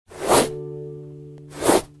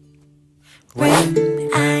When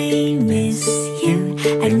I miss you,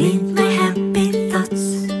 I need my happy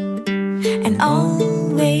thoughts, and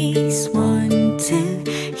always want to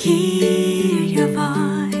hear your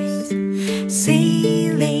voice.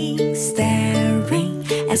 Ceiling staring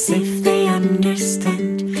as if they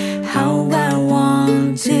understand how I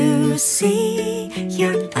want to see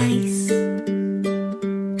your eyes.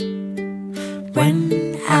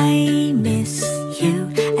 When I miss you,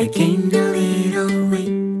 I gain a little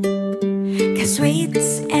weight, 'cause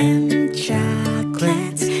sweets and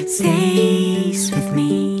chocolates stays with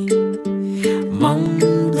me.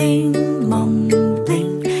 Mumbling,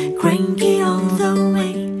 mumbling, cranky all the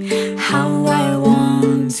way. How I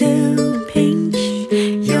want to pinch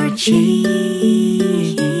your cheeks.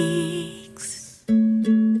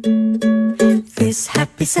 This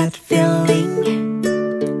happy sad feeling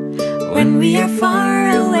when we are far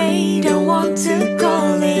away, don't want to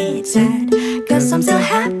call it sad, 'cause I'm so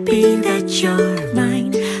happy that you're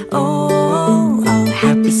mine. Oh, oh,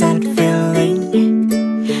 happy sad feeling.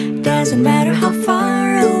 Doesn't matter how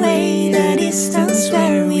far away the distance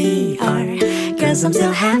where we are, 'cause I'm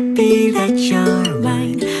still happy that you're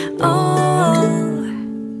mine. Oh,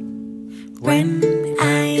 when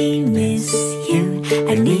I miss you,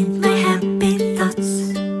 I need my happy thoughts,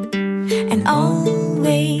 and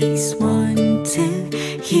always want to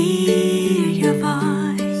hear your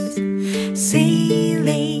voice.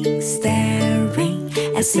 Ceiling staring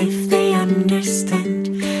as if they understand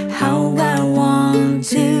how I want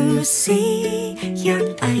to see your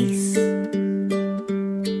eyes.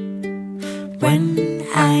 When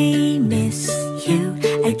I miss you,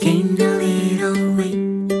 I gain a little weight,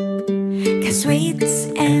 'cause sweets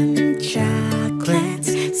and chocolates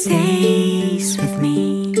stays with me.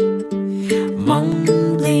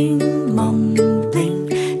 Mumbling, mumbling,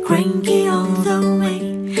 cranky all the way.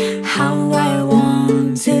 How I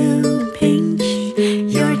want to pinch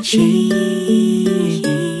your cheeks.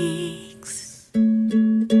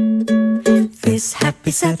 This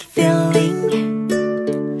happy sad feeling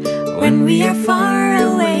when we are far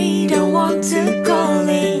away, don't want to call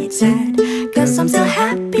it sad, 'cause I'm so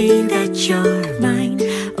happy that you're mine.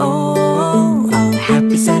 Oh, oh,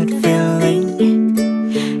 happy sad feeling.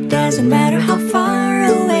 Doesn't matter how far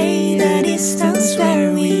away the distance where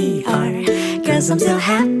we are, 'cause I'm still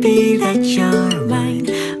happy that you're mine.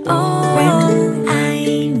 Oh, when I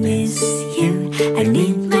miss you, I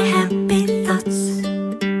need my happy thoughts,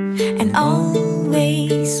 and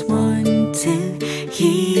always want to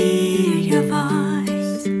hear your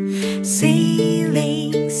voice.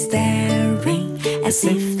 Ceiling staring as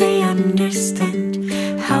if they understand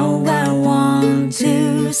how I want to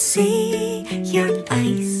see your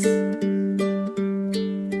eyes.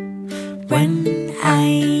 When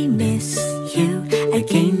I miss you, I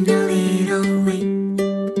gain a little weight,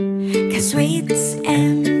 'cause sweets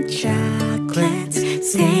and chocolates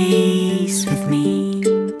stays with me.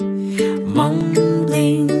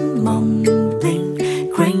 Mumbling, mumbling,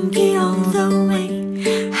 cranky all the way.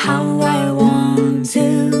 How I want to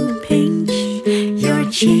pinch your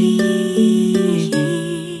cheeks.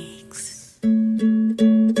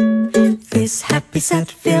 This happy sad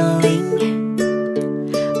feeling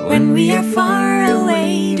when we are far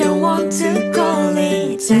away, don't want to call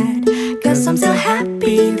it sad, 'cause I'm so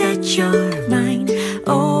happy that you're mine.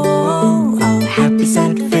 Oh, oh, happy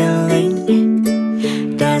sad feeling.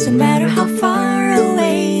 Doesn't matter how far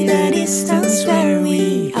away the distance where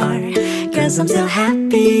we are, 'cause I'm still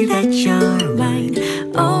happy that you're mine.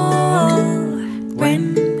 Oh, when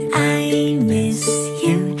I miss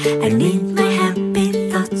you, I need my happy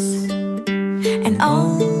thoughts, and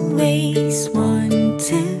always want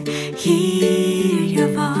to hear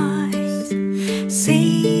your voice.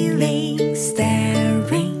 Ceiling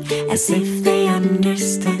staring as if they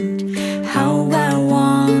understand how I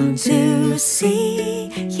want to see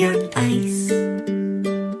your eyes.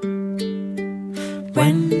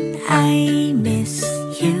 When I miss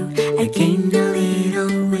you, I gain a